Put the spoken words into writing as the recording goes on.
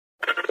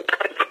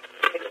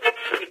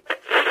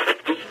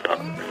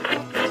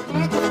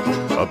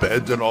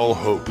Abandon all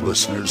hope,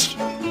 listeners.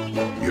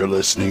 You're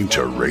listening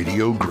to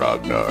Radio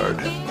Grognard,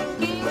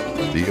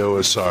 the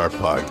OSR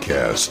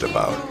podcast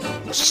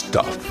about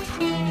stuff,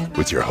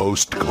 with your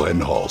host, Glenn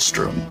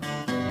Hallstrom.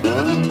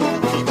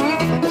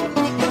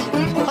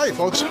 Hi,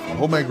 folks.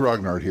 Omeg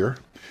Grognard here.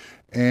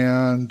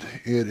 And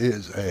it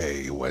is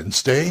a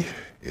Wednesday.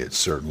 It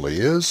certainly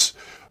is.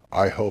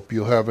 I hope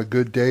you'll have a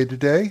good day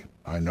today.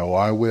 I know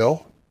I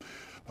will.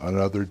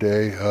 Another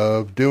day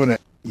of doing it.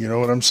 You know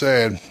what I'm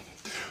saying?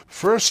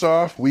 First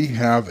off, we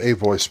have a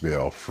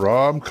voicemail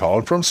from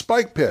Colin from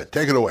Spike Pit.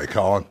 Take it away,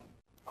 Colin.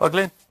 Hi,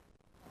 Glenn.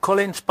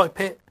 Colin, Spike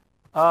Pit.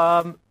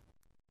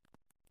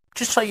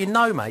 Just so you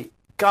know, mate,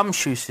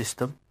 Gumshoe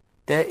system,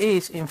 there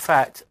is, in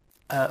fact,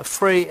 a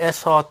free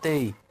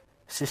SRD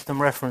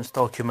system reference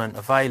document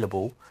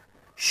available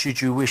should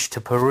you wish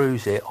to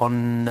peruse it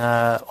on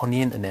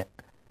the internet.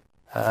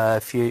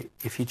 If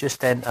you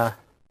just enter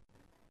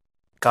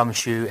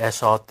Gumshoe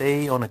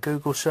SRD on a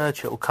Google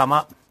search, it will come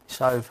up. It's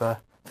over.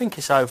 I think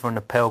it's over on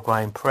the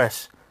Pelgrane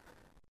Press.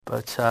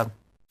 But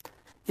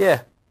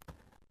yeah,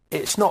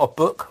 it's not a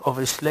book,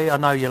 obviously. I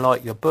know you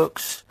like your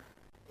books.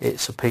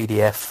 It's a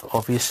PDF,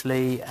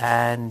 obviously,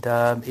 and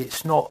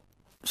it's not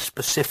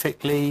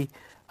specifically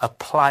a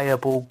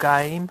playable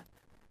game.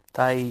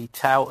 They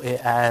tout it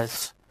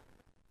as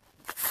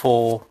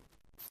for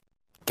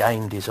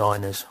game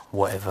designers,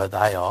 whatever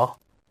they are.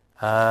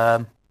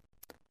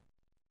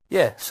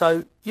 Yeah,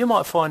 so you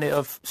might find it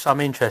of some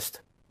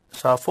interest.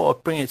 So I thought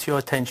I'd bring it to your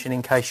attention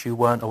in case you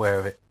weren't aware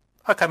of it.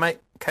 Okay, mate.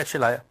 Catch you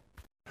later.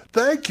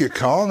 Thank you,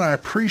 Colin. I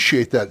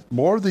appreciate that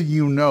more than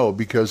you know,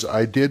 because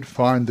I did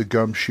find the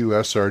Gumshoe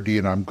SRD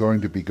and I'm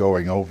going to be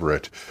going over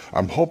it.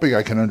 I'm hoping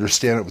I can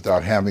understand it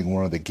without having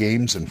one of the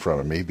games in front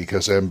of me,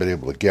 because I haven't been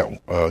able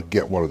to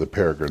get one of the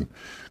Peregrine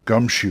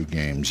Gumshoe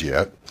games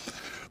yet.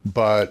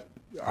 But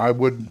I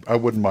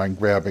wouldn't mind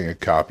grabbing a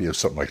copy of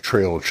something like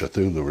Trail of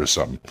Cthulhu or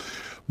something.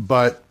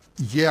 But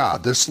yeah,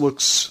 this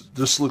looks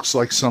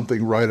like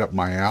something right up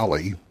my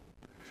alley,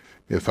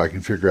 if I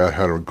can figure out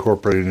how to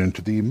incorporate it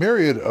into the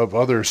myriad of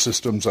other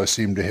systems I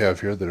seem to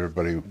have here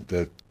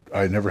that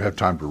I never have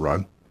time to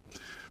run.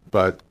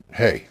 But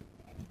hey,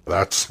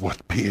 that's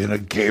what being a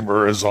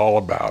gamer is all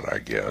about, I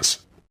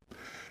guess.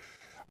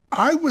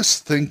 I was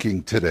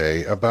thinking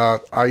today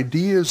about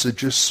ideas that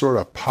just sort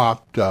of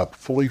popped up,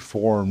 fully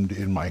formed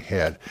in my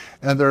head,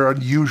 and they're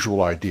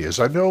unusual ideas.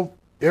 I know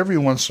every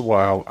once in a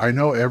while,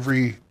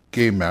 every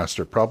game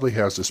master probably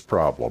has this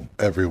problem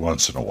every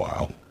once in a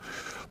while.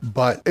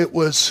 But it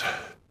was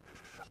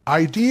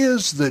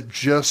ideas that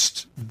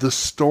just, the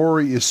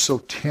story is so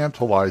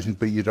tantalizing,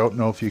 but you don't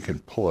know if you can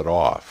pull it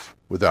off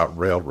without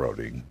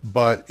railroading.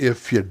 But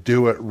if you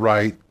do it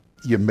right,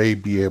 you may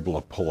be able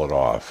to pull it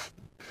off.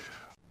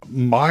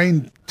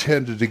 Mine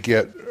tended to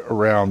get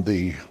around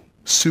the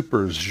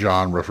supers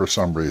genre for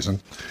some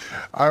reason.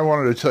 I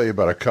wanted to tell you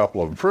about a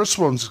couple of them. First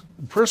one's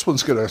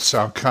going to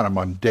sound kind of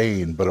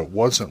mundane, but it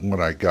wasn't when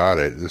I got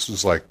it. This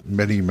was like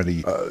many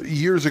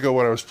years ago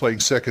when I was playing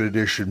second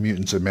edition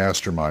Mutants and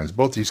Masterminds.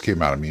 Both these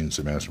came out of Mutants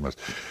and Masterminds.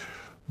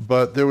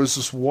 But there was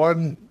this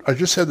one, I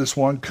just had this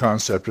one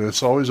concept, and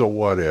it's always a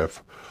what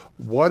if.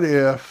 What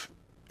if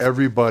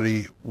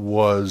everybody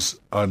was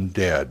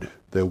undead?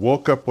 They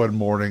woke up one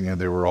morning and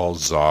they were all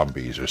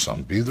zombies or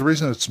something. The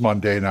reason it's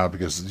mundane now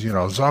because,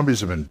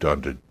 zombies have been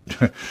done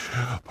to,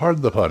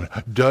 pardon the pun,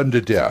 done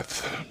to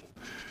death.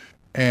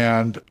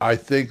 And I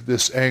think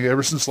this angle,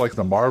 ever since like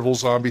the Marvel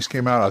zombies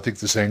came out, I think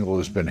this angle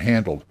has been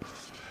handled.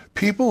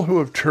 People who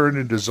have turned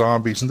into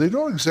zombies, and they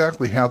don't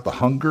exactly have the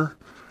hunger,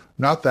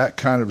 not that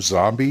kind of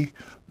zombie,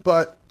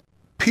 but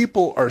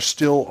people are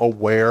still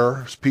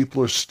aware,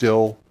 people are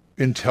still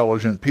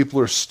intelligent, people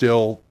are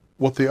still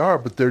what they are,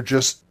 but they're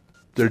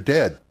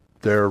dead.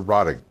 They're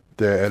rotting.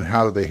 And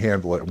how do they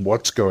handle it? And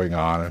what's going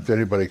on? If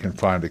anybody can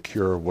find a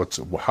cure,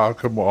 how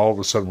come all of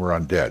a sudden we're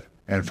undead?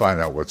 And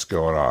find out what's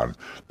going on.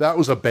 That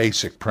was a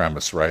basic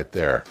premise right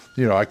there.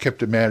 I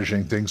kept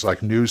imagining things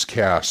like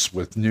newscasts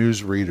with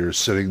news readers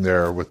sitting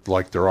there with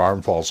like their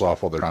arm falls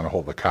off while they're trying to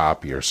hold a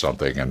copy or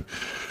something. And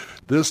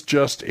this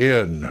just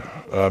in,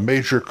 a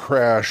major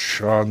crash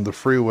on the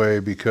freeway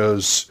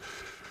because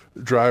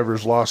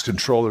drivers lost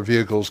control of their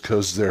vehicles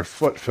because their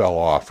foot fell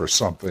off or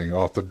something,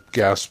 off the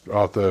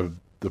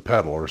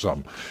pedal or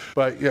something.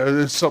 But yeah,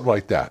 it's something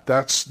like that.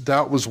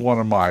 That was one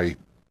of my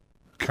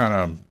kind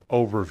of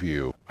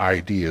overview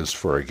ideas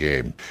for a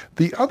game.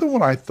 The other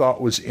one I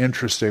thought was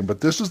interesting, but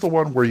this is the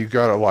one where you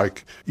gotta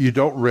you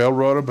don't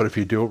railroad them, but if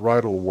you do it right,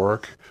 it'll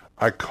work.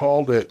 I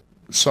called it,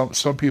 some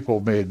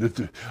people made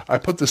it, I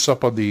put this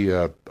up on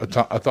the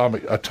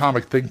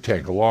Atomic Think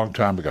Tank a long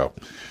time ago.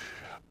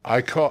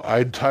 I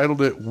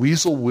titled it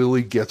Weasel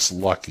Willie Gets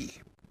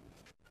Lucky.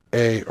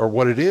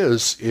 What it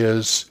is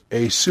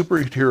a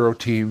superhero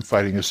team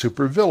fighting a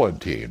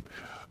supervillain team.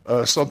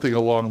 Something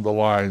along the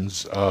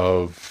lines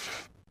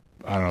of,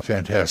 I don't know,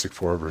 Fantastic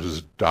Four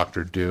versus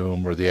Doctor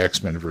Doom, or the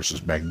X-Men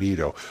versus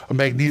Magneto. A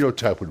Magneto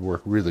type would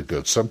work really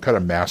good. Some kind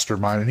of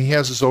mastermind, and he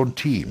has his own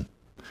team.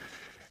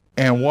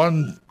 And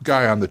one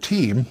guy on the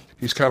team,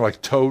 he's kind of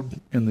like Toad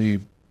in the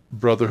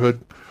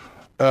Brotherhood,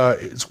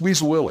 It's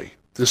Weasel Willie.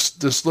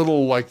 This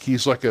little, like,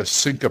 he's like a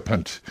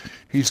sycophant.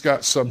 He's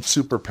got some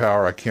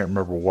superpower. I can't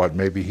remember what.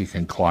 Maybe he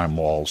can climb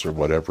walls or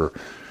whatever.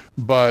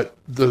 But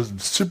the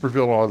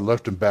supervillain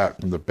left him back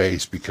from the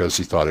base because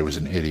he thought he was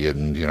an idiot.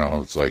 And,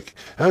 it's like,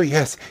 oh,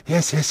 yes.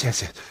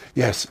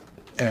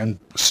 And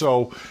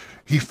so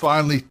he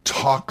finally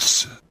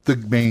talks the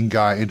main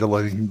guy into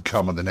letting him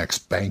come on the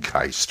next bank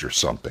heist or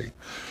something.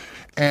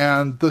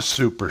 And the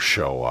supers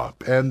show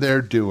up, and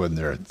they're doing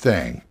their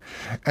thing.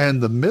 And in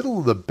the middle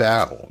of the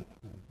battle,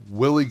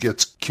 Willie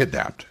gets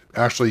kidnapped.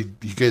 Actually,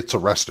 he gets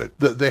arrested.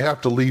 They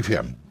have to leave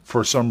him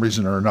for some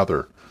reason or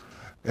another.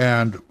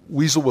 And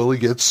Weasel Willie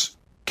gets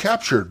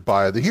captured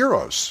by the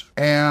heroes.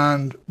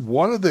 And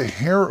one of the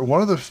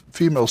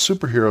female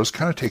superheroes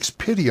kind of takes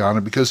pity on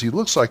him because he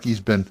looks like he's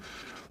been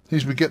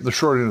getting the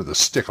short end of the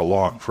stick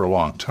for a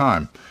long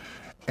time.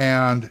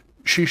 And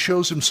she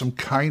shows him some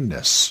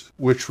kindness,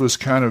 which was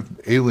kind of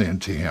alien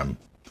to him.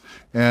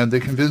 And they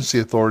convince the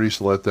authorities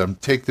to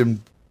take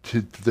them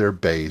to their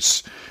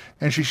base.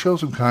 And she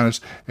shows him kindness,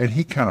 and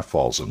he kind of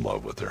falls in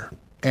love with her.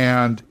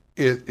 And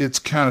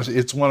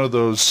it's one of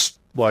those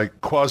like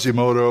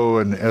Quasimodo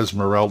and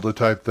Esmeralda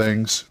type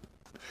things.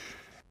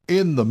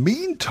 In the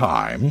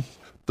meantime,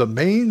 the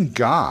main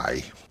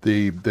guy,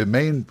 the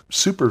main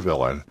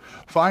supervillain,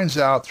 finds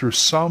out through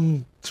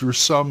some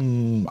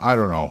I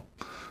don't know,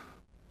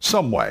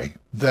 some way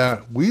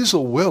that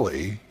Weasel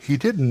Willie, he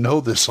didn't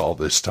know this all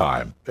this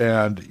time.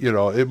 And,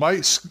 it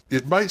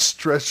might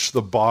stretch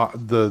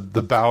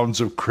the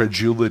bounds of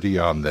credulity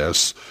on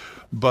this,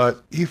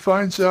 but he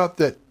finds out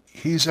that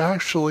he's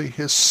actually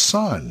his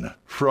son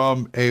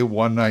from a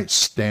one-night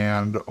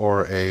stand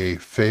or a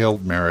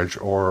failed marriage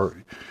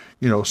or,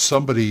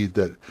 somebody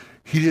that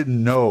he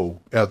didn't know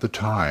at the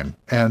time.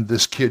 And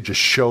this kid just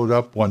showed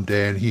up one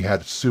day and he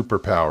had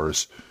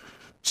superpowers.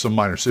 Some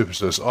minor super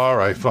says, all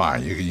right,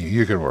 fine,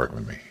 you can work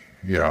with me.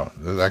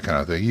 That kind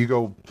of thing. You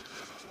go,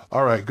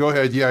 all right, go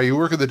ahead. Yeah, you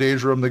work in the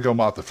danger room, they go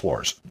mop the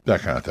floors.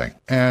 That kind of thing.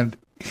 And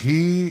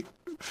he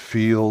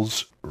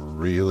feels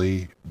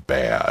really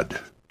bad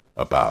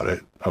about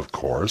it, of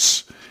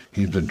course.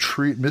 He's been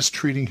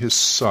mistreating his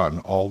son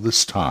all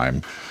this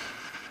time.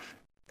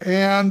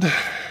 And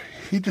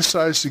he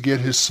decides to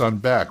get his son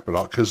back,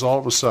 because all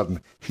of a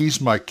sudden,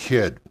 he's my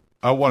kid.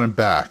 I want him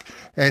back.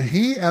 And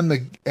he and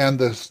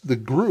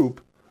the group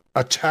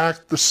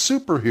attack the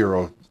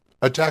superhero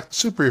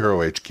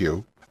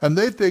HQ, and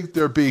they think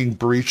they're being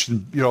breached,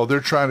 and they're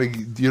trying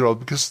to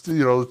because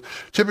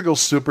typical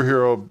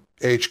superhero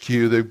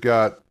HQ, they've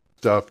got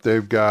stuff,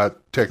 they've got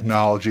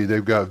technology,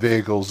 they've got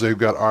vehicles, they've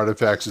got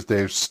artifacts that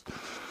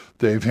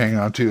they've hang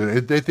on to,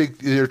 and they think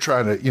they're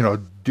trying to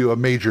do a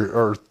major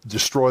or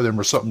destroy them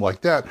or something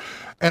like that.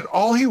 And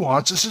all he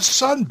wants is his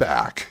son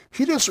back.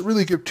 He doesn't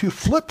really give two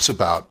flips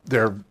about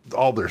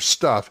all their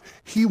stuff.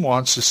 He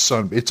wants his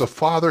son. It's a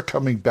father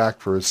coming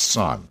back for his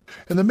son.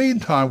 In the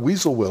meantime,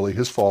 Weasel Willie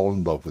has fallen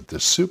in love with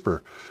this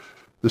female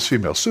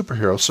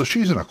superhero, so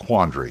she's in a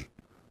quandary.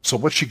 So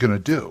what's she going to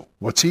do?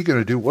 What's he going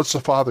to do? What's the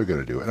father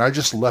going to do? And I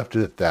just left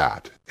it at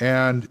that.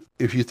 And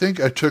if you think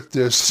I took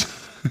this...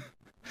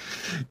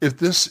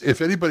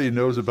 If anybody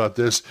knows about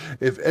this,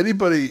 if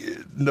anybody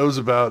knows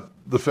about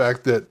the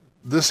fact that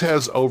this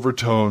has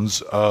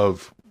overtones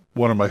of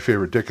one of my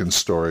favorite Dickens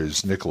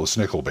stories, Nicholas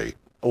Nickleby,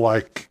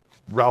 like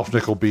Ralph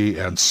Nickleby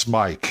and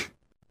Smike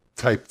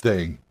type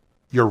thing,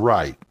 you're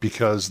right,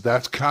 because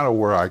that's kind of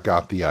where I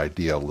got the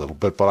idea a little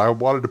bit, but I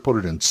wanted to put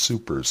it in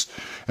supers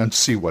and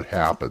see what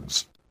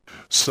happens.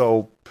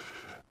 So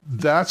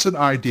that's an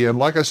idea. And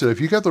like I said, if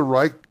you got the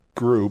right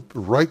group,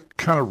 right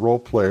kind of role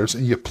players,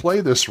 and you play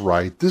this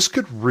right, this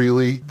could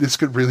really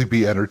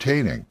be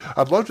entertaining.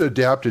 I'd love to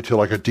adapt it to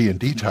like a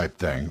D&D type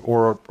thing,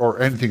 or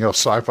anything else,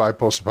 sci-fi,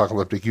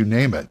 post-apocalyptic, you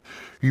name it.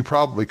 You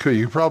probably could.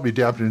 You could probably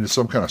adapt it into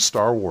some kind of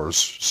Star Wars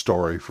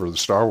story for the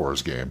Star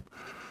Wars game.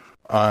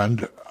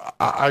 And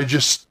it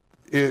just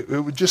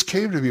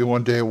came to me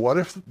one day, what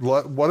if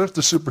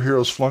the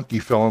superhero's flunky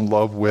fell in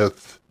love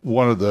with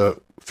one of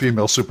the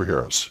female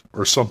superheroes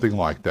or something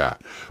like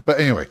that. But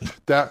anyway,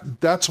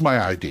 that's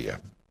my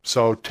idea.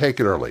 So take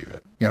it or leave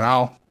it.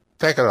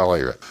 Take it or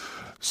leave it.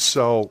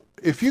 So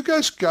if you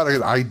guys got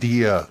an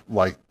idea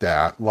like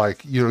that,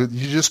 like, you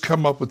just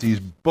come up with these,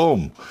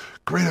 boom,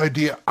 great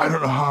idea. I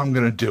don't know how I'm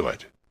going to do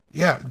it.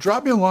 Yeah,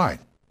 drop me a line.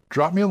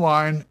 Drop me a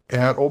line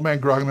at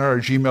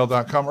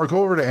oldmangrognard@gmail.com or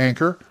go over to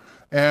Anchor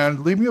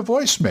and leave me a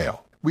voicemail.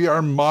 We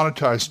are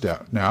monetized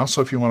now,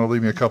 so if you want to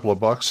leave me a couple of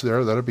bucks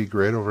there, that'd be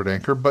great over at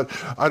Anchor. But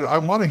I'd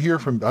like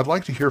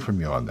to hear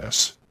from you on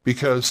this,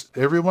 because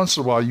every once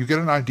in a while you get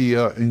an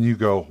idea and you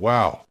go,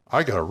 wow,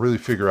 I got to really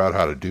figure out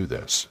how to do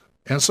this.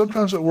 And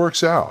sometimes it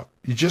works out.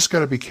 You just got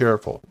to be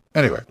careful.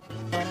 Anyway,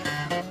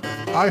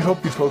 I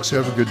hope you folks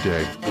have a good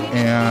day.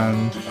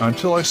 And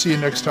until I see you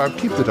next time,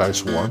 keep the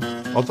dice warm.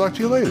 I'll talk to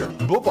you later.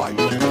 Bye-bye.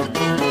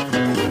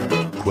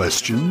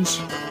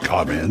 Questions?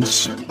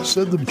 Comments?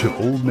 Send them to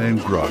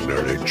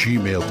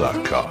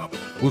oldmangrognard@gmail.com.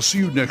 We'll see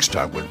you next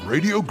time when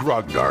Radio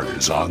Grognard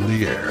is on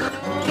the air.